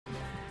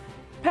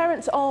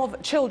Parents of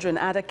children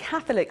at a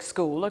Catholic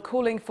school are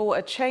calling for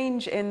a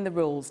change in the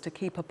rules to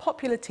keep a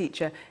popular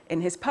teacher in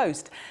his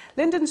post.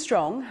 Lyndon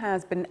Strong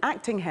has been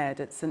acting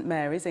head at St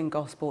Mary's in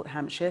Gosport,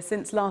 Hampshire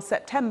since last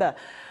September.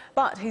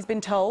 But he's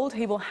been told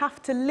he will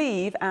have to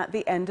leave at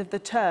the end of the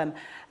term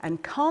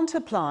and can't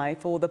apply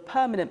for the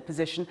permanent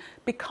position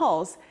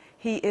because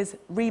he is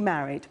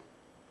remarried.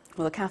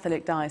 Well, the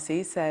Catholic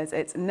diocese says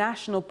it's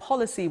national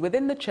policy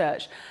within the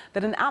church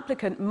that an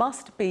applicant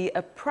must be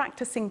a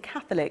practising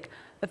Catholic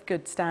of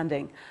good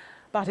standing.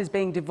 But is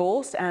being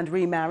divorced and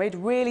remarried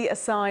really a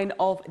sign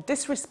of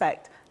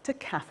disrespect to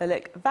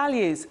Catholic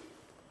values?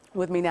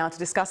 With me now to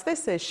discuss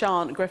this is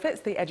Sian Griffiths,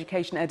 the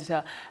education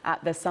editor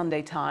at the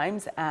Sunday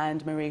Times,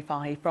 and Marie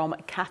Fahy from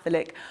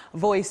Catholic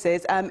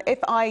Voices. If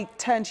I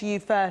turn to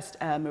you first,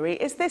 Marie,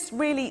 is this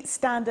really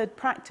standard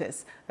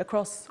practice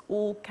across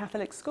all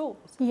Catholic schools?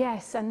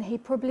 Yes, and he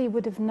probably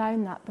would have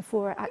known that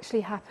before it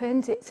actually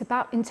happened. It's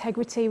about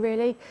integrity,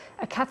 really.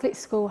 A Catholic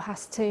school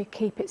has to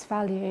keep its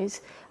values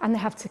and they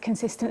have to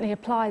consistently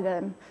apply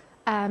them.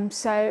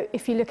 So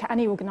if you look at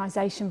any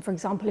organisation, for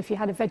example, if you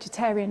had a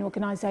vegetarian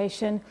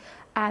organisation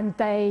and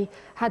they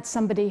had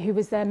somebody who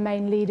was their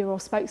main leader or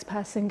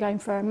spokesperson going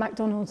for a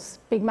McDonald's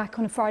Big Mac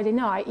on a Friday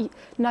night,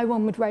 no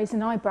one would raise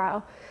an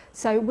eyebrow.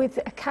 So with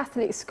a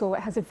Catholic school,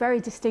 it has a very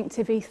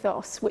distinctive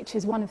ethos, which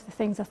is one of the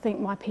things I think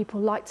why people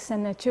like to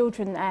send their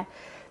children there.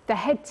 The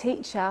head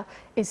teacher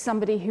is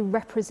somebody who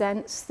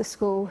represents the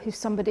school, who's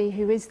somebody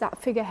who is that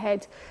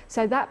figurehead.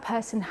 So that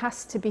person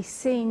has to be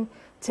seen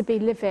to be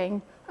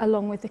living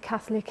along with the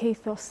Catholic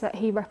ethos that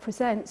he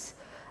represents.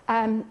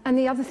 And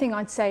the other thing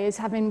I'd say is,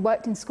 having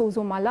worked in schools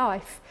all my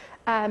life,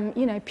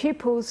 you know,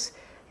 pupils,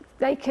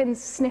 they can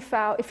sniff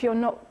out if you're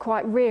not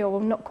quite real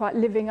or not quite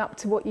living up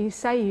to what you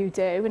say you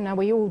do. And now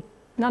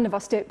none of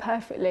us do it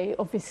perfectly,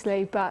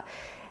 obviously, but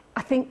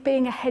I think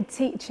being a head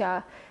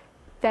teacher,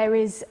 there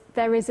is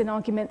an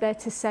argument there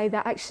to say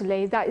that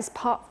actually that is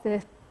part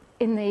of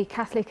in the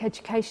Catholic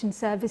Education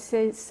Service,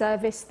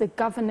 the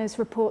governor's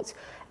reports,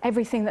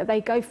 everything that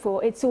they go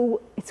for, it's all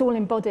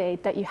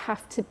embodied that you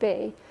have to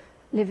be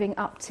living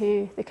up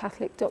to the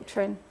Catholic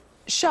doctrine.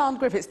 Sian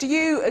Griffiths, do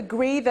you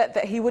agree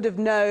that he would have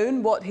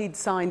known what he'd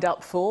signed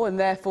up for and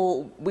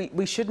therefore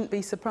we shouldn't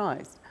be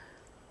surprised?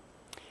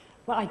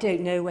 Well, I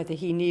don't know whether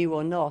he knew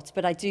or not,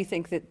 but I do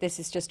think that this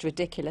is just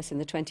ridiculous in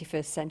the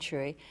 21st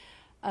century.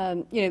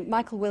 You know,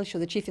 Michael Wilshaw,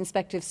 the Chief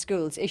Inspector of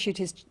Schools, issued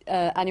his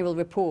annual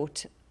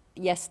report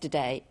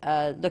yesterday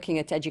looking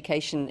at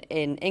education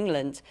in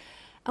England.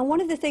 And one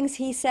of the things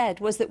he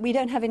said was that we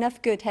don't have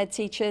enough good head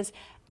teachers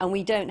and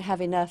we don't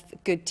have enough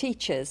good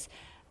teachers.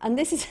 And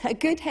this is a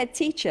good head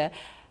teacher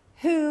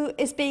who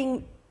is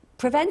being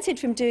prevented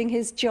from doing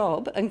his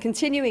job and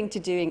continuing to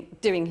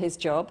doing his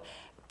job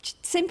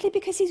simply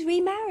because he's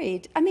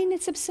remarried. I mean,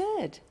 it's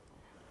absurd.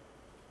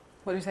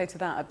 What do you say to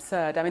that?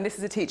 Absurd. I mean, this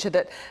is a teacher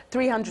that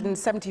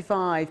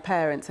 375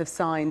 parents have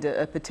signed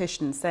a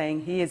petition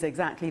saying he is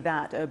exactly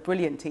that, a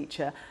brilliant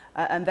teacher,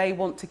 and they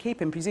want to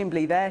keep him.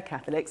 Presumably they're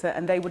Catholics,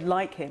 and they would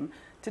like him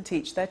to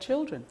teach their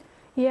children.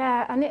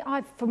 Yeah,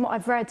 and from what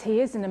I've read,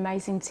 he is an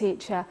amazing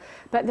teacher.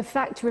 But the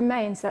fact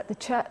remains that the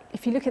church,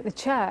 if you look at the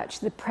church,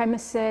 the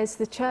premises,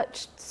 the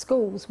church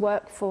schools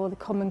work for the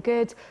common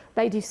good.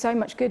 They do so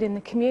much good in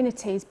the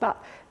communities,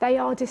 but they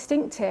are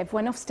distinctive.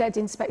 When Ofsted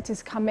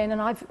inspectors come in, and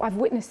I've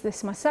witnessed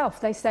this myself,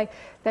 they say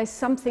there's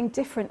something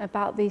different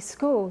about these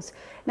schools.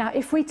 Now,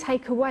 if we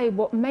take away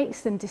what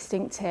makes them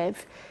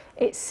distinctive,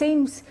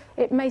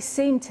 it may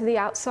seem to the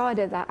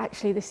outsider that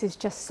actually this is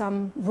just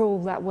some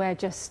rule that we're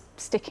just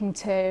sticking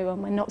to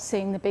and we're not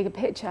seeing the bigger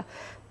picture.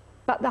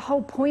 But the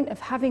whole point of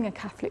having a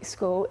Catholic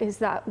school is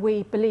that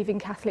we believe in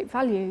Catholic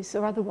values,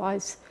 or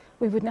otherwise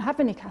we wouldn't have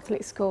any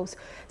Catholic schools.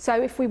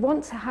 So if we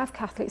want to have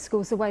Catholic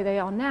schools the way they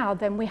are now,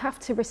 then we have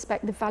to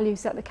respect the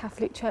values that the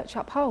Catholic Church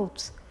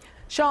upholds.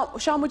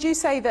 Sian, would you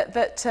say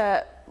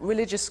that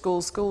religious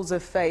schools, schools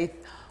of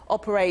faith,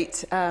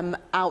 operate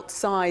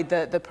outside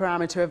the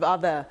parameter of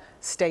other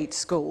state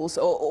schools,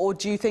 or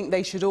do you think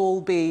they should all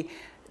be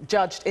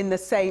judged in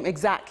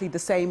exactly the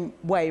same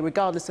way,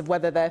 regardless of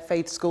whether they're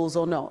faith schools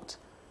or not?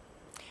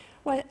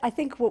 Well, I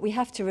think what we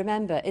have to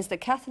remember is that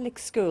Catholic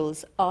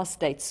schools are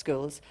state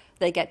schools.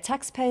 They get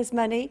taxpayers'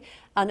 money,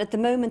 and at the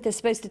moment they're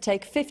supposed to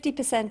take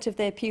 50% of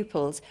their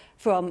pupils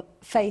from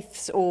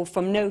faiths or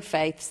from no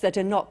faiths that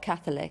are not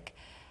Catholic.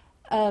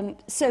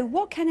 So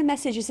what kind of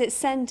message is it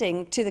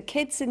sending to the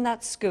kids in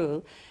that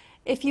school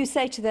if you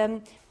say to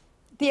them,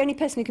 the only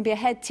person who can be a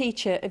head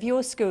teacher of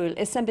your school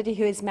is somebody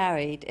who is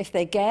married? If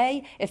they're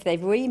gay, if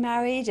they've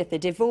remarried, if they're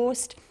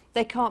divorced,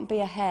 they can't be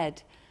a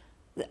head.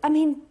 I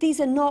mean, these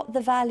are not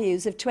the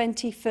values of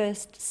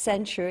 21st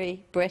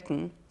century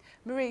Britain.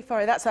 Marie,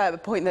 sorry, that's a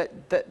point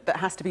that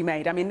has to be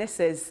made. I mean, this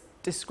is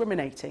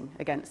discriminating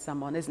against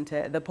someone, isn't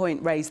it? The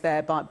point raised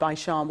there by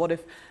Sian, what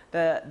if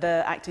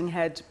the acting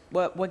head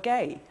were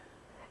gay?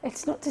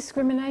 It's not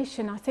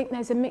discrimination. I think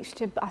there's a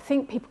mixture. I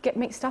think people get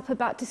mixed up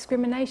about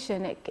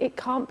discrimination. It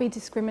can't be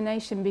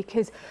discrimination,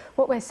 because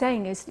what we're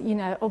saying is, you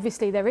know,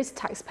 obviously there is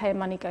taxpayer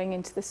money going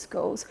into the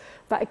schools,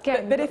 but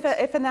again... But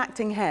if an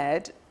acting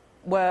head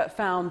were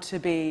found to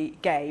be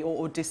gay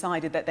or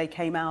decided that they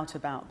came out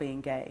about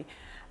being gay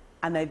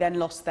and they then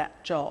lost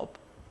that job,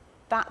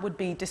 that would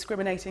be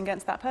discriminating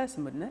against that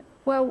person, wouldn't it?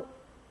 Well,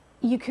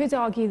 you could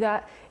argue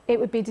that it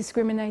would be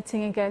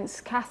discriminating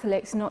against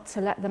Catholics not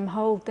to let them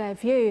hold their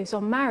views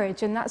on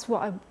marriage. And that's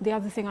what the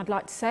other thing I'd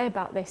like to say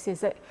about this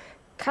is that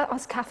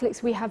us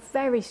Catholics, we have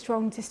very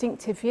strong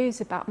distinctive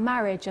views about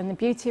marriage and the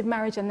beauty of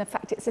marriage and the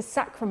fact it's a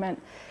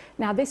sacrament.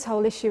 Now, this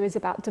whole issue is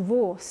about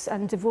divorce,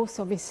 and divorce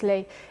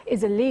obviously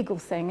is a legal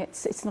thing.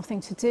 It's nothing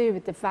to do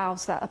with the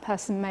vows that a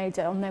person made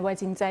on their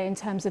wedding day in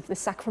terms of the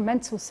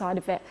sacramental side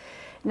of it.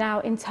 Now,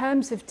 in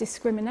terms of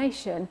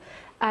discrimination,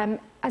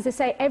 as I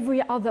say,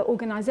 every other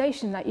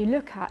organisation that you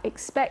look at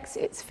expects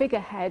its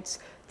figureheads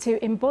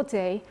to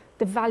embody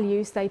the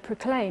values they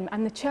proclaim,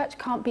 and the church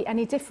can't be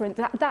any different.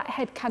 That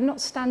head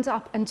cannot stand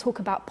up and talk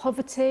about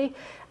poverty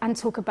and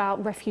talk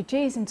about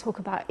refugees and talk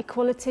about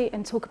equality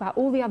and talk about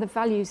all the other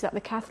values that the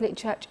Catholic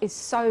Church is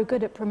so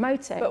good at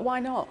promoting. But why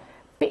not?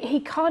 But he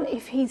can't,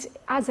 if he's,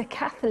 as a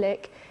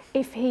Catholic,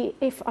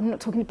 if I'm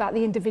not talking about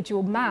the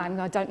individual man,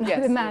 I don't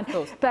know the man,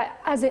 but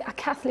as a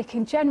Catholic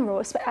in general,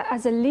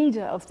 as a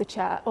leader of the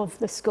church, of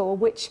the school,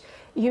 which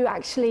you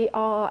actually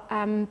are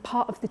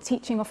part of the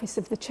teaching office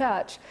of the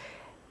church,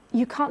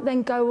 you can't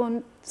then go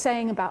on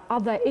saying about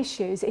other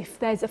issues if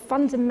there's a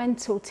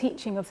fundamental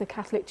teaching of the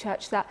Catholic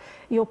Church that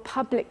you're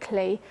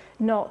publicly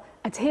not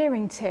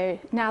adhering to.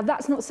 Now,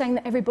 that's not saying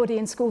that everybody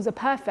in schools are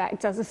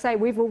perfect. As I say,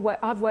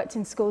 I've worked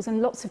in schools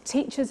and lots of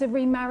teachers are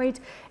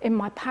remarried. In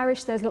my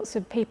parish, there's lots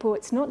of people,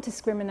 it's not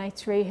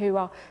discriminatory, who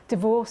are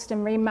divorced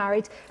and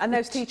remarried. And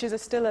those teachers are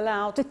still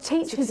allowed to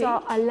teach? The teachers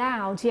are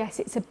allowed, yes.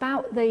 It's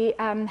about the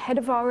head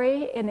of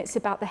RE and it's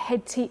about the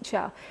head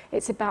teacher.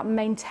 It's about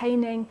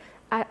maintaining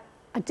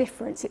a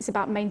difference. It's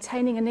about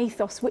maintaining an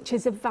ethos, which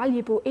is a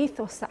valuable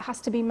ethos that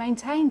has to be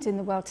maintained in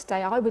the world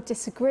today. I would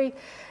disagree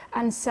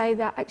and say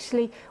that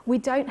actually we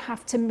don't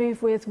have to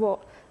move with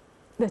what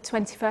the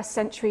 21st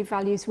century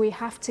values. We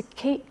have to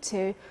keep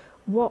to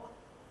what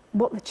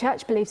the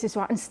church believes is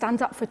right and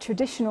stand up for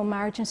traditional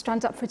marriage and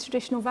stand up for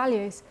traditional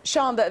values.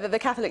 Sian, the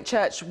Catholic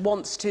Church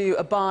wants to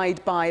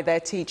abide by their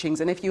teachings,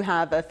 and if you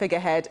have a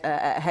figurehead,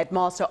 a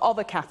headmaster of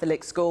a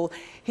Catholic school,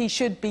 he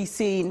should be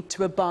seen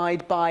to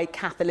abide by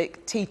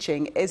Catholic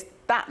teaching. Is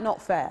that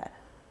not fair?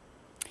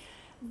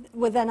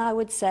 Well, then I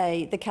would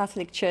say the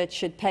Catholic Church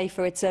should pay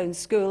for its own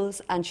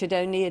schools and should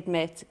only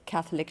admit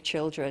Catholic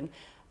children.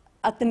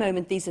 At the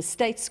moment, these are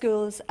state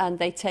schools and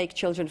they take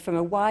children from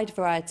a wide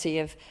variety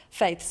of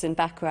faiths and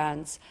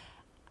backgrounds.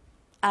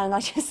 And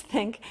I just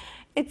think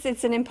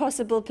it's an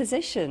impossible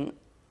position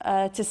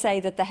to say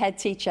that the head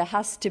teacher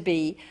has to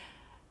be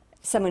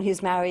someone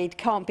who's married,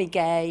 can't be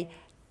gay,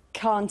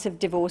 can't have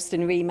divorced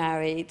and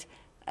remarried.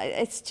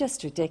 It's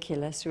just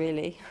ridiculous,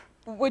 really.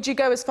 Would you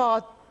go as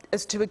far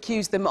as to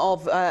accuse them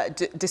of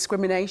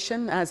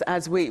discrimination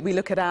as we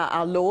look at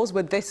our laws?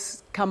 Would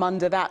this come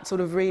under that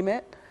sort of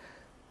remit?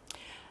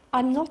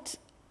 I'm not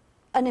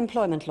an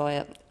employment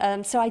lawyer,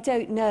 so I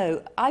don't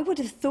know. I would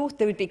have thought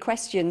there would be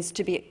questions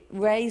to be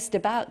raised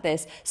about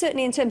this.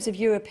 Certainly in terms of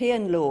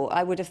European law,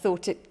 I would have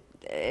thought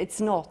it's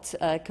not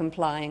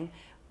complying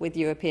with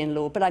European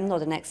law, but I'm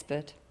not an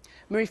expert.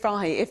 Marie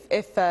Fahy,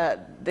 if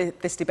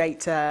this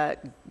debate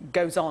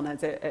goes on,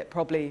 as it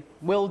probably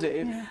will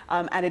do,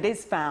 and it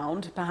is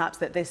found, perhaps,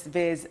 that this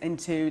veers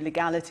into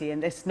legality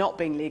and this not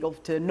being legal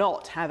to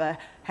not have a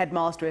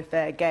headmaster if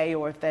they're gay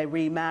or if they're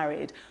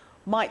remarried,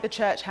 might the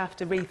church have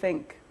to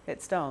rethink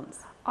its stance?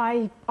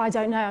 I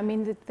don't know. I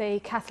mean, the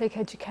Catholic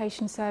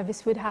Education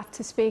Service would have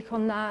to speak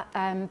on that.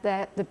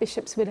 The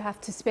bishops would have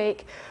to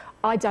speak.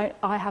 I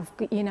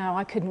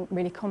couldn't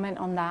really comment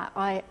on that.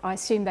 I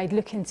assume they'd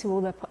look into all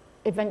the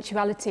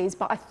eventualities,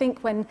 but I think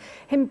when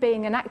him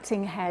being an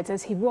acting head,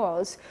 as he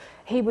was,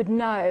 he would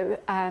know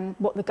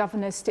what the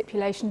governor's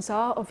stipulations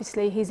are.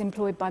 Obviously, he's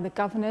employed by the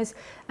governors,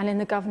 and in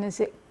the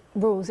governor's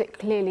rules, it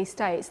clearly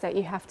states that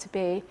you have to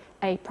be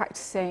a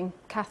practicing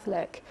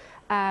Catholic.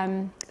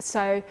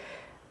 So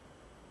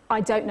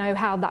I don't know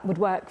how that would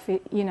work, for,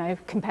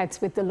 compared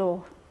with the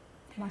law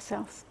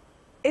myself.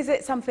 Is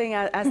it something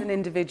as an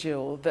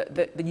individual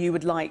that you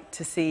would like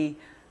to see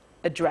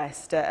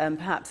addressed,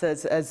 perhaps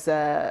as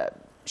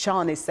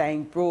Sian is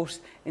saying, brought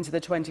into the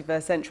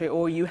 21st century,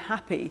 or are you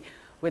happy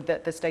with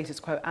the status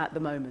quo at the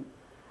moment?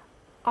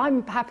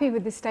 I'm happy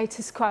with the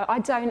status quo. I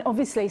don't,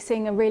 obviously,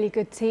 seeing a really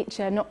good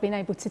teacher not being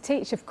able to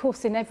teach, of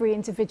course, in every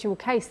individual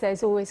case,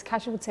 there's always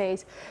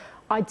casualties.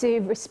 I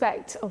do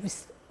respect,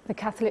 obviously, the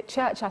Catholic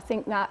Church. I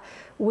think that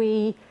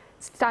we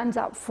stand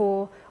up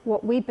for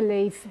what we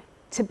believe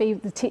to be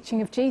the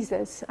teaching of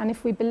Jesus. And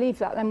if we believe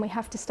that, then we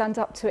have to stand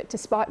up to it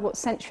despite what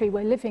century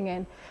we're living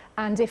in.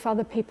 And if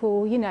other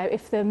people,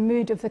 if the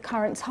mood of the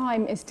current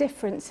time is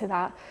different to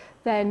that,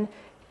 then,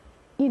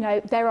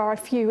 there are a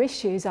few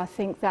issues, I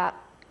think, that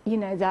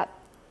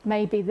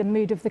maybe the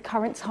mood of the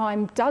current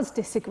time does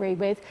disagree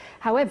with.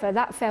 However,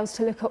 that fails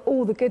to look at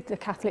all the good the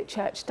Catholic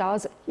Church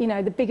does. You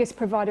know, the biggest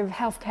provider of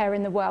healthcare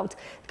in the world.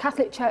 The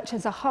Catholic Church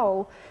as a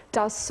whole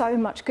does so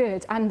much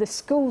good, and the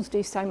schools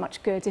do so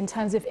much good in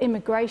terms of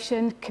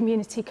immigration,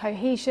 community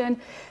cohesion,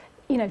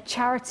 you know,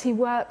 charity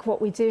work,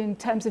 what we do in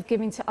terms of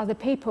giving to other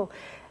people.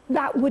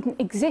 That wouldn't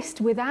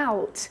exist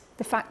without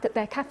the fact that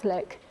they're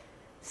Catholic.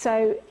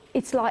 So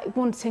it's like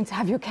wanting to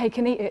have your cake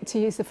and eat it, to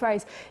use the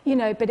phrase, you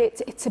know, but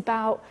it's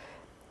about,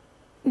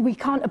 we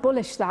can't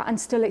abolish that and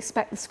still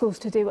expect the schools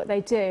to do what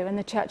they do and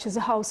the church as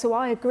a whole. So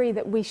I agree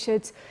that we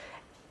should,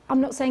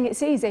 I'm not saying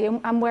it's easy,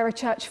 and we're a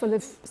church full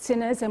of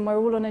sinners and we're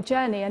all on a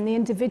journey, and the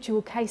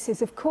individual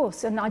cases, of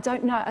course, and I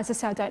don't know, as I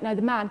say, I don't know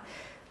the man,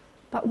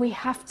 but we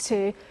have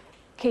to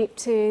keep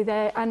to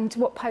the, and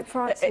what Pope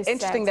Francis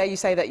Interesting said. there you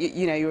say that,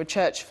 you know, you're a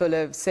church full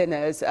of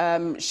sinners.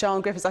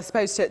 Sian Griffiths, I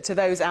suppose to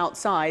those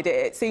outside,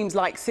 it seems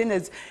like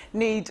sinners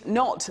need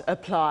not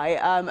apply,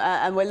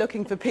 and we're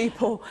looking for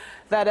people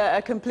that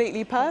are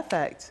completely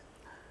perfect.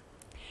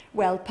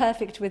 Well,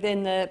 perfect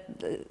within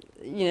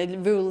the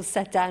rules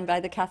set down by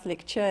the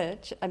Catholic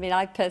Church. I mean,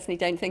 I personally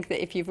don't think that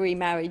if you've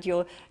remarried,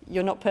 you're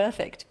not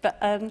perfect. But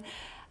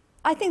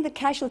I think the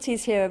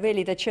casualties here are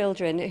really the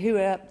children who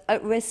are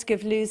at risk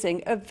of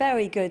losing a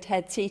very good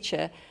head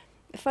teacher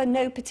for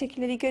no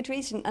particularly good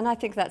reason. And I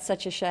think that's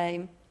such a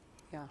shame.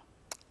 Yeah.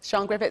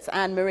 Sian Griffiths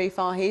and Marie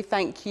Fahy,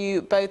 thank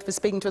you both for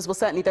speaking to us. Well,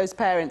 certainly those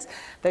parents,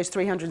 those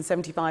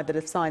 375 that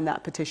have signed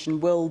that petition,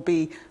 will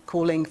be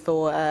calling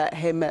for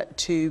him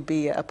to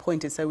be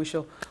appointed. So we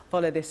shall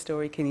follow this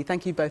story keenly.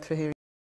 Thank you both for hearing.